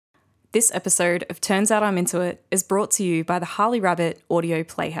This episode of Turns Out I'm Into It is brought to you by the Harley Rabbit Audio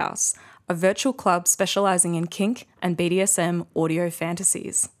Playhouse, a virtual club specialising in kink and BDSM audio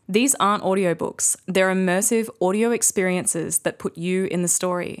fantasies. These aren't audiobooks, they're immersive audio experiences that put you in the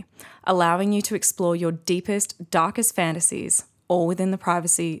story, allowing you to explore your deepest, darkest fantasies, all within the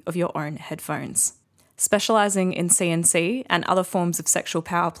privacy of your own headphones. Specialising in CNC and other forms of sexual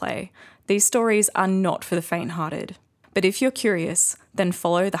power play, these stories are not for the faint-hearted. But if you're curious, then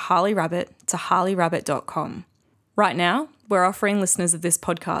follow the Harley Rabbit to harleyrabbit.com. Right now, we're offering listeners of this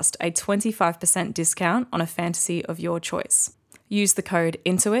podcast a 25% discount on a fantasy of your choice. Use the code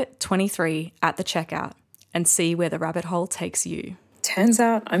INTOIT23 at the checkout and see where the rabbit hole takes you. Turns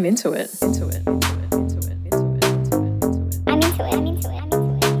out I'm into it. I'm into it.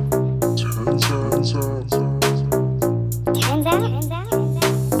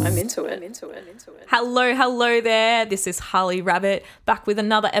 Hello there. This is Harley Rabbit back with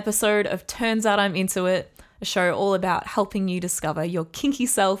another episode of Turns Out I'm Into It, a show all about helping you discover your kinky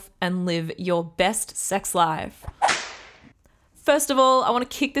self and live your best sex life. First of all, I want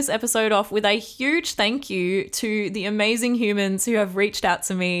to kick this episode off with a huge thank you to the amazing humans who have reached out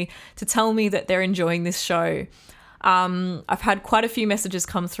to me to tell me that they're enjoying this show. I've had quite a few messages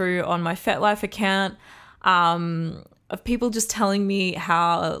come through on my FetLife account of people just telling me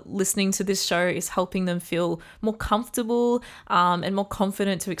how listening to this show is helping them feel more comfortable and more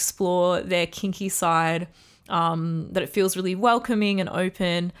confident to explore their kinky side, that it feels really welcoming and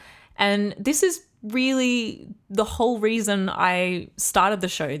open. And this is really the whole reason I started the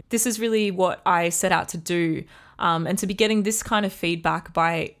show. This is really what I set out to do. And to be getting this kind of feedback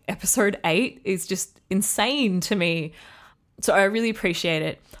by episode 8 is just insane to me. So I really appreciate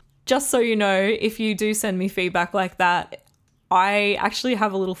it. Just so you know, if you do send me feedback like that, I actually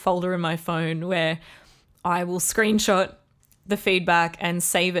have a little folder in my phone where I will screenshot the feedback and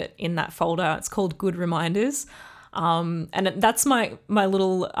save it in that folder. It's called Good Reminders. And that's my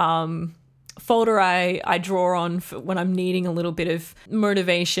little folder I draw on for when I'm needing a little bit of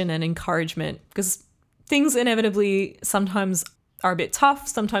motivation and encouragement, because things inevitably sometimes are a bit tough.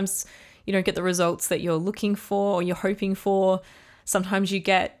 Sometimes you don't get the results that you're looking for or you're hoping for. Sometimes you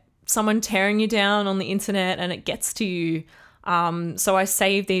get someone tearing you down on the internet and it gets to you. So I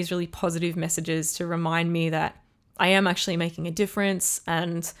save these really positive messages to remind me that I am actually making a difference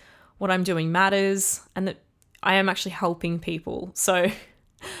and what I'm doing matters and that I am actually helping people. So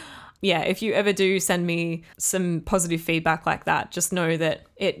yeah, if you ever do send me some positive feedback like that, just know that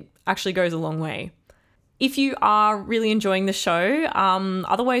it actually goes a long way. If you are really enjoying the show,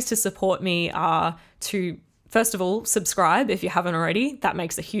 other ways to support me are to, first of all, subscribe if you haven't already. That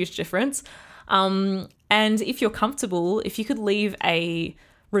makes a huge difference. And if you're comfortable, if you could leave a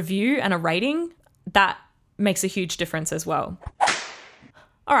review and a rating, that makes a huge difference as well.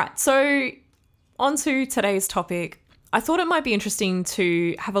 All right, so on to today's topic. I thought it might be interesting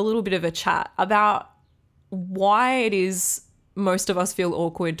to have a little bit of a chat about why it is most of us feel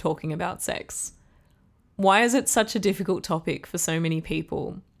awkward talking about sex. Why is it such a difficult topic for so many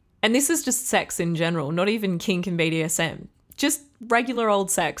people? And this is just sex in general, not even kink and BDSM, just regular old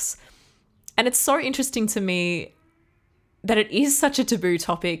sex. And it's so interesting to me that it is such a taboo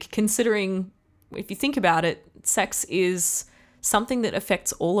topic, considering, if you think about it, sex is something that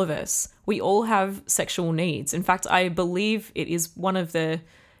affects all of us. We all have sexual needs. In fact, I believe it is one of the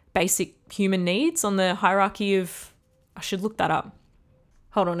basic human needs on the hierarchy of, I should look that up.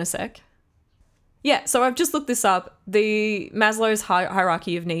 Hold on a sec. Yeah, so I've just looked this up. The Maslow's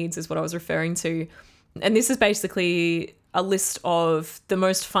hierarchy of needs is what I was referring to. And this is basically a list of the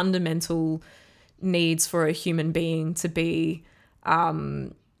most fundamental needs for a human being to be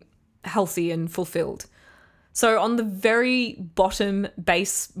healthy and fulfilled. So on the very bottom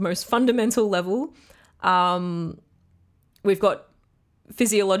base, most fundamental level, we've got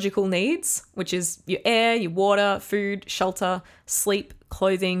physiological needs, which is your air, your water, food, shelter, sleep,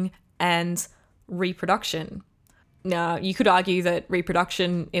 clothing, and reproduction. Now, you could argue that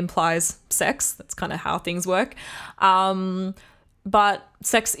reproduction implies sex. That's kind of how things work. But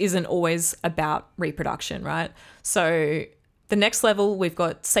sex isn't always about reproduction, right? So the next level, we've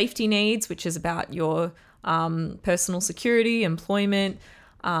got safety needs, which is about your personal security, employment,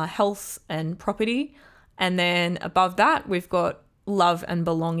 health, and property. And then above that, we've got love and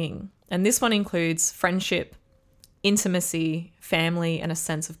belonging. And this one includes friendship, intimacy, family, and a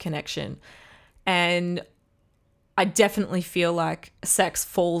sense of connection. And I definitely feel like sex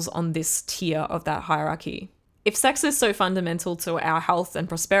falls on this tier of that hierarchy. If sex is so fundamental to our health and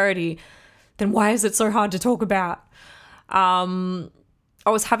prosperity, then why is it so hard to talk about? I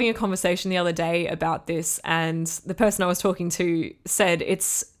was having a conversation the other day about this, and the person I was talking to said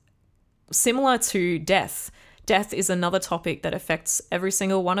it's Similar to death. Death is another topic that affects every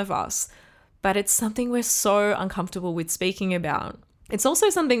single one of us, but it's something we're so uncomfortable with speaking about. It's also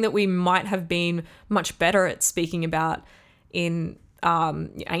something that we might have been much better at speaking about in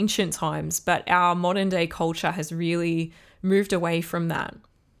ancient times, but our modern day culture has really moved away from that.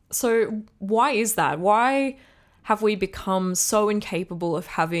 So why is that? Why have we become so incapable of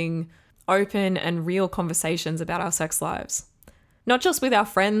having open and real conversations about our sex lives? Not just with our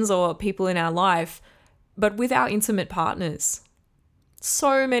friends or people in our life, but with our intimate partners.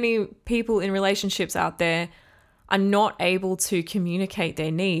 So many people in relationships out there are not able to communicate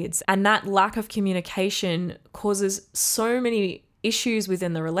their needs, and that lack of communication causes so many issues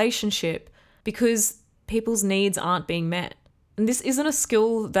within the relationship because people's needs aren't being met. And this isn't a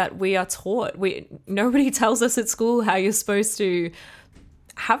skill that we are taught. Nobody tells us at school how you're supposed to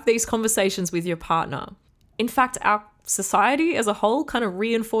have these conversations with your partner. In fact, our society as a whole kind of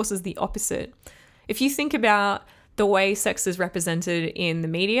reinforces the opposite. If you think about the way sex is represented in the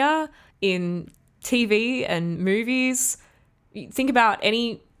media, in TV and movies, think about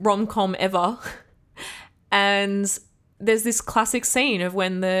any rom-com ever, and there's this classic scene of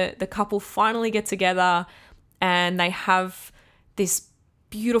when the couple finally get together and they have this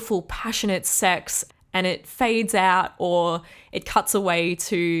beautiful, passionate sex, and it fades out or it cuts away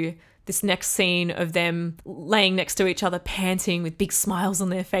to this next scene of them laying next to each other, panting with big smiles on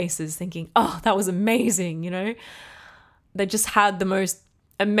their faces, thinking, oh, that was amazing, you know? They just had the most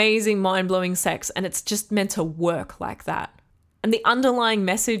amazing, mind-blowing sex, and it's just meant to work like that. And the underlying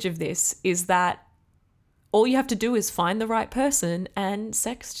message of this is that all you have to do is find the right person and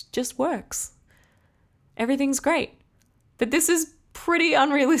sex just works. Everything's great. But this is pretty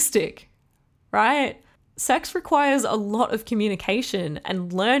unrealistic, right? Sex requires a lot of communication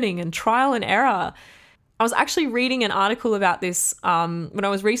and learning and trial and error. I was actually reading an article about this when I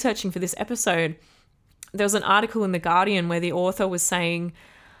was researching for this episode. There was an article in The Guardian where the author was saying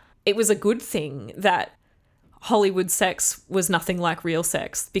it was a good thing that Hollywood sex was nothing like real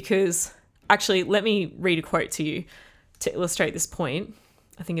sex, because actually, let me read a quote to you to illustrate this point.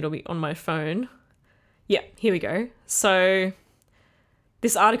 I think it'll be on my phone. Yeah, here we go. So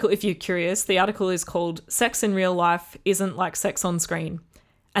this article, if you're curious, the article is called "Sex in Real Life Isn't Like Sex on Screen."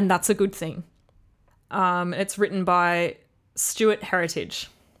 And that's a good thing. It's written by Stuart Heritage.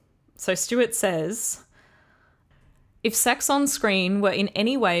 So Stuart says, if sex on screen were in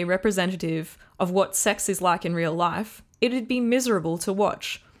any way representative of what sex is like in real life, it'd be miserable to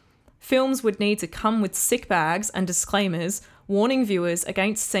watch. Films would need to come with sick bags and disclaimers warning viewers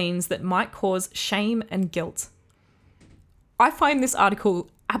against scenes that might cause shame and guilt. I find this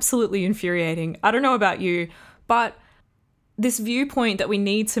article absolutely infuriating. I don't know about you, but this viewpoint that we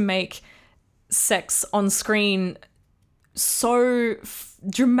need to make sex on screen so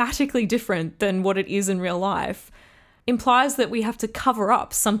dramatically different than what it is in real life implies that we have to cover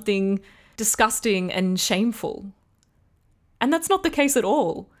up something disgusting and shameful. And that's not the case at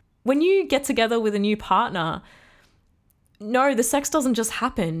all. When you get together with a new partner, no, the sex doesn't just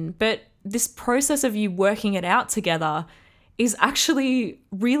happen, but this process of you working it out together is actually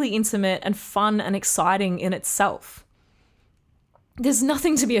really intimate and fun and exciting in itself. There's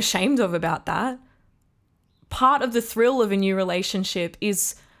nothing to be ashamed of about that. Part of the thrill of a new relationship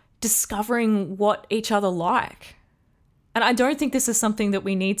is discovering what each other like. And I don't think this is something that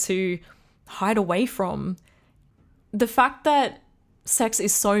we need to hide away from. The fact that sex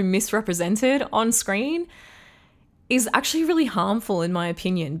is so misrepresented on screen is actually really harmful, in my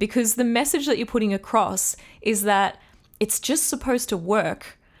opinion, because the message that you're putting across is that it's just supposed to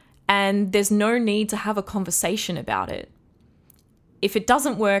work and there's no need to have a conversation about it. If it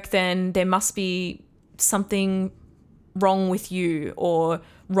doesn't work, then there must be something wrong with you or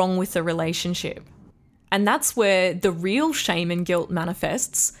wrong with the relationship. And that's where the real shame and guilt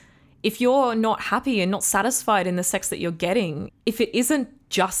manifests. If you're not happy and not satisfied in the sex that you're getting, if it isn't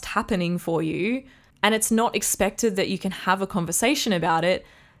just happening for you and it's not expected that you can have a conversation about it,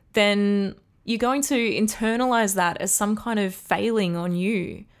 then you're going to internalize that as some kind of failing on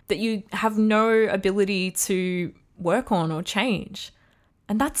you that you have no ability to work on or change.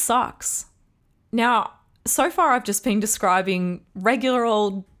 And that sucks. Now, so far I've just been describing regular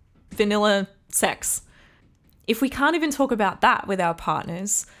old vanilla sex. If we can't even talk about that with our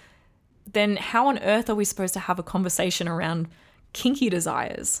partners, then how on earth are we supposed to have a conversation around kinky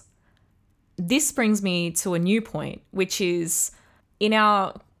desires? This brings me to a new point, which is in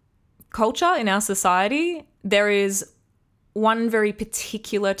our culture, in our society, there is one very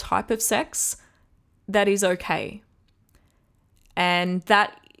particular type of sex that is okay. And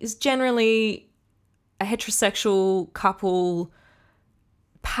that is generally a heterosexual couple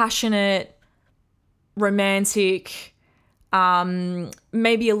passionate, romantic,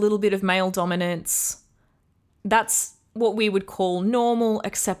 maybe a little bit of male dominance. That's what we would call normal,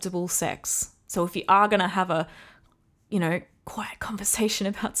 acceptable sex. So if you are going to have a, quiet conversation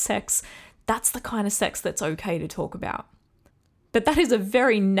about sex, that's the kind of sex that's okay to talk about. But that is a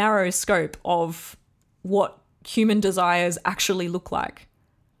very narrow scope of what human desires actually look like.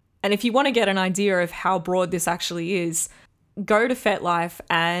 And if you want to get an idea of how broad this actually is, go to FetLife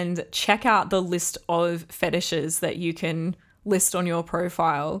and check out the list of fetishes that you can list on your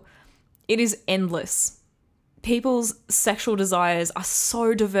profile. It is endless. People's sexual desires are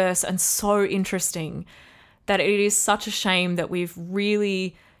so diverse and so interesting that it is such a shame that we've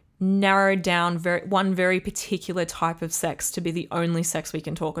really narrowed down one very particular type of sex to be the only sex we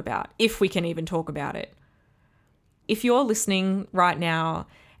can talk about, if we can even talk about it. If you're listening right now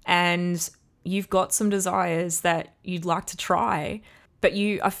and you've got some desires that you'd like to try, but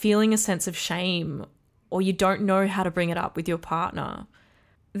you are feeling a sense of shame or you don't know how to bring it up with your partner,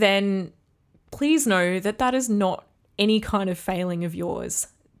 then please know that that is not any kind of failing of yours.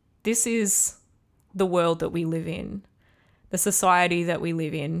 This is the world that we live in, the society that we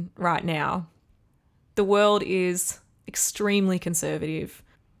live in right now. The world is extremely conservative,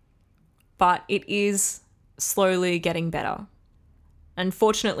 but it is slowly getting better.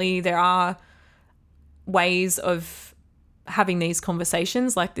 Unfortunately, there are ways of having these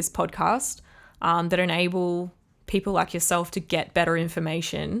conversations like this podcast that enable people like yourself to get better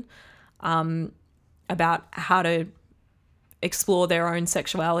information about how to explore their own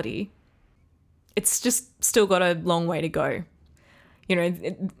sexuality. It's just still got a long way to go.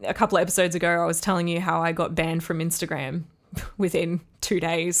 A couple of episodes ago, I was telling you how I got banned from Instagram within 2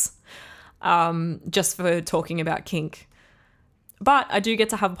 days just for talking about kink. But I do get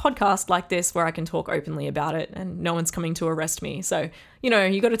to have a podcast like this where I can talk openly about it and no one's coming to arrest me. So,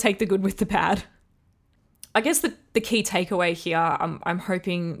 you got to take the good with the bad. I guess the key takeaway here, I'm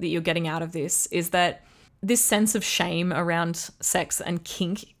hoping that you're getting out of this, is that this sense of shame around sex and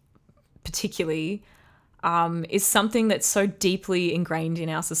kink particularly is something that's so deeply ingrained in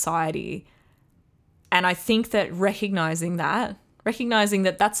our society. And I think that recognizing that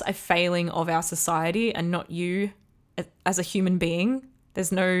that's a failing of our society and not you as a human being.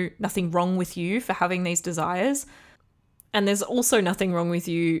 There's nothing wrong with you for having these desires. And there's also nothing wrong with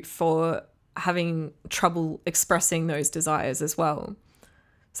you for having trouble expressing those desires as well.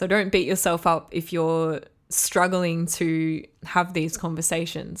 So don't beat yourself up if you're struggling to have these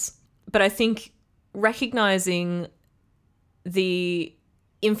conversations. But I think recognizing the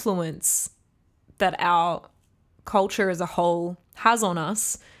influence that our culture as a whole has on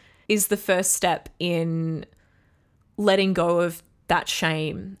us is the first step in letting go of that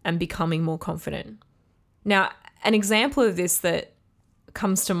shame and becoming more confident. Now, an example of this that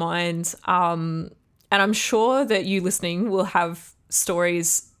comes to mind, and I'm sure that you listening will have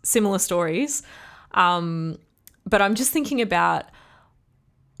similar stories, but I'm just thinking about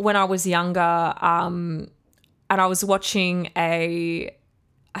when I was younger, and I was watching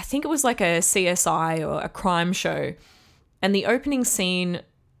I think it was like a CSI or a crime show, and the opening scene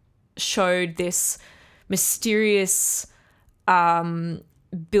showed this mysterious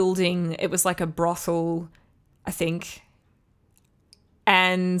building. It was like a brothel, I think.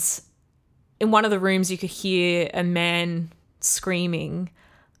 And in one of the rooms you could hear a man screaming,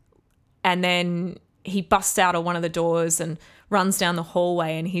 and then he busts out of one of the doors and runs down the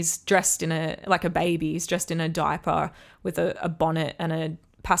hallway, and he's dressed like a baby. He's dressed in a diaper with a bonnet and a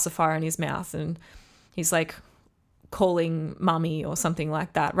pacifier in his mouth, and he's like calling mummy or something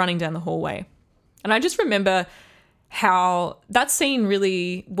like that, running down the hallway. And I just remember how that scene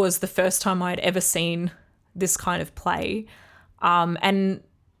really was the first time I'd ever seen this kind of play. And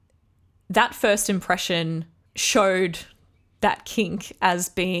that first impression showed that kink as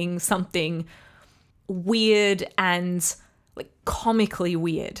being something weird and like comically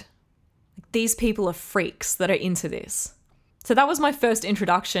weird. Like, these people are freaks that are into this. So that was my first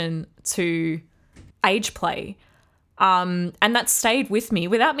introduction to age play. And that stayed with me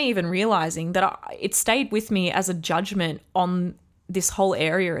without me even realizing that it stayed with me as a judgment on this whole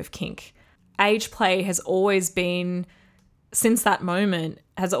area of kink. Age play has always been, since that moment,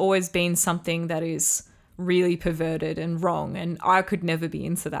 has always been something that is really perverted and wrong, and I could never be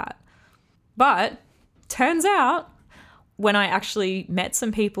into that. But turns out, when I actually met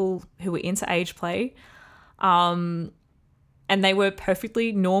some people who were into age play, and they were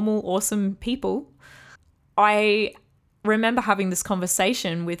perfectly normal, awesome people, I remember having this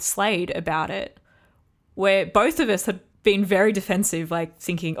conversation with Slade about it, where both of us had been very defensive, like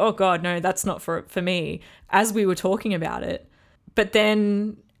thinking, oh God, no, that's not for me, as we were talking about it. But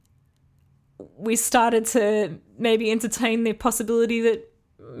then we started to maybe entertain the possibility that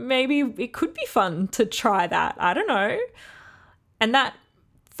maybe it could be fun to try that. I don't know. And that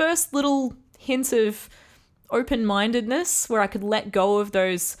first little hint of open-mindedness where I could let go of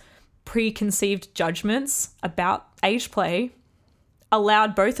those preconceived judgments about age play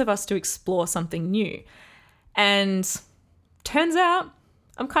allowed both of us to explore something new. And turns out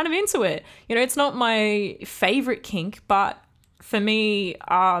I'm kind of into it. You know, it's not my favorite kink, but for me,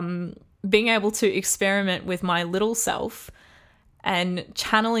 being able to experiment with my little self and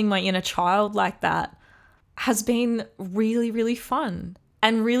channeling my inner child like that has been really, really fun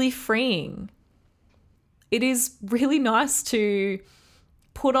and really freeing. It is really nice to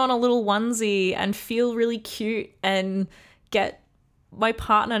put on a little onesie and feel really cute and get my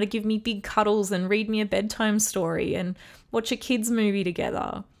partner to give me big cuddles and read me a bedtime story and watch a kids movie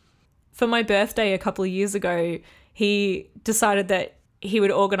together. For my birthday a couple of years ago, he decided that he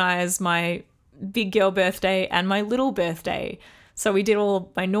would organize my big girl birthday and my little birthday. So we did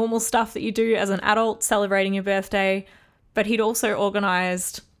all my normal stuff that you do as an adult celebrating your birthday, but he'd also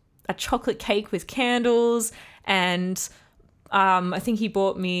organized a chocolate cake with candles, and I think he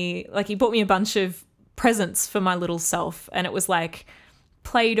bought me a bunch of presents for my little self, and it was like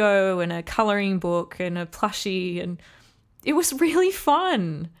Play-Doh and a coloring book and a plushie, and it was really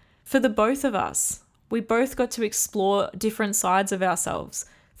fun for the both of us. We both got to explore different sides of ourselves.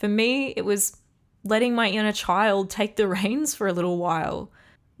 For me, it was letting my inner child take the reins for a little while,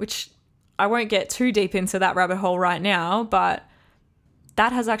 which I won't get too deep into that rabbit hole right now, but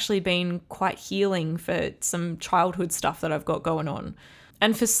that has actually been quite healing for some childhood stuff that I've got going on.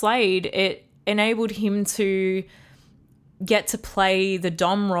 And for Slade, it enabled him to get to play the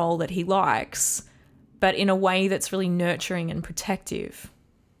dom role that he likes, but in a way that's really nurturing and protective.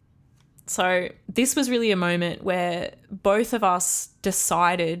 So this was really a moment where both of us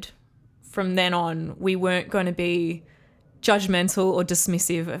decided from then on we weren't going to be judgmental or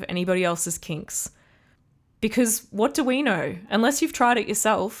dismissive of anybody else's kinks. Because what do we know? Unless you've tried it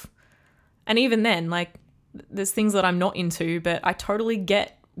yourself. And even then, like, there's things that I'm not into, but I totally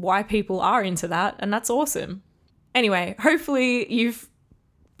get why people are into that, and that's awesome. Anyway, hopefully you've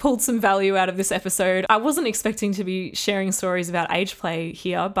pulled some value out of this episode. I wasn't expecting to be sharing stories about age play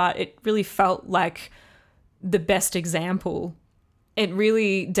here, but it really felt like the best example. It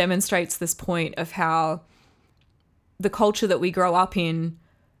really demonstrates this point of how the culture that we grow up in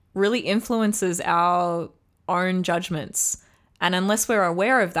really influences our own judgments. And unless we're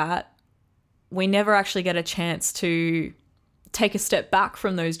aware of that, we never actually get a chance to take a step back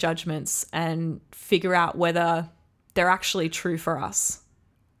from those judgments and figure out whether they're actually true for us.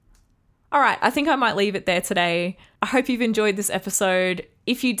 All right, I think I might leave it there today. I hope you've enjoyed this episode.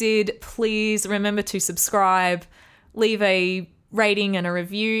 If you did, please remember to subscribe, leave a rating and a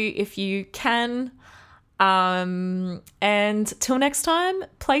review if you can. And till next time,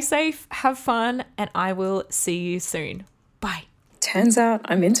 play safe, have fun, and I will see you soon. Bye. Turns out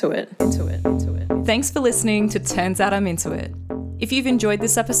I'm into it. Thanks for listening to Turns Out I'm Into It. If you've enjoyed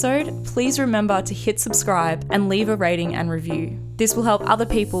this episode, please remember to hit subscribe and leave a rating and review. This will help other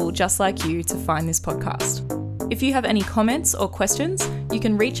people just like you to find this podcast. If you have any comments or questions, you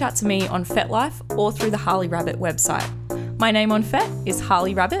can reach out to me on FetLife or through the Harley Rabbit website. My name on Fet is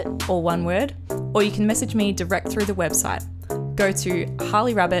Harley Rabbit, all one word, or you can message me direct through the website. Go to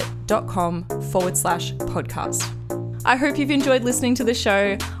harleyrabbit.com/podcast. I hope you've enjoyed listening to the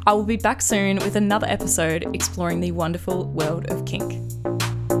show. I will be back soon with another episode exploring the wonderful world of kink.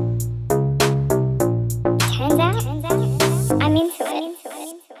 Turns out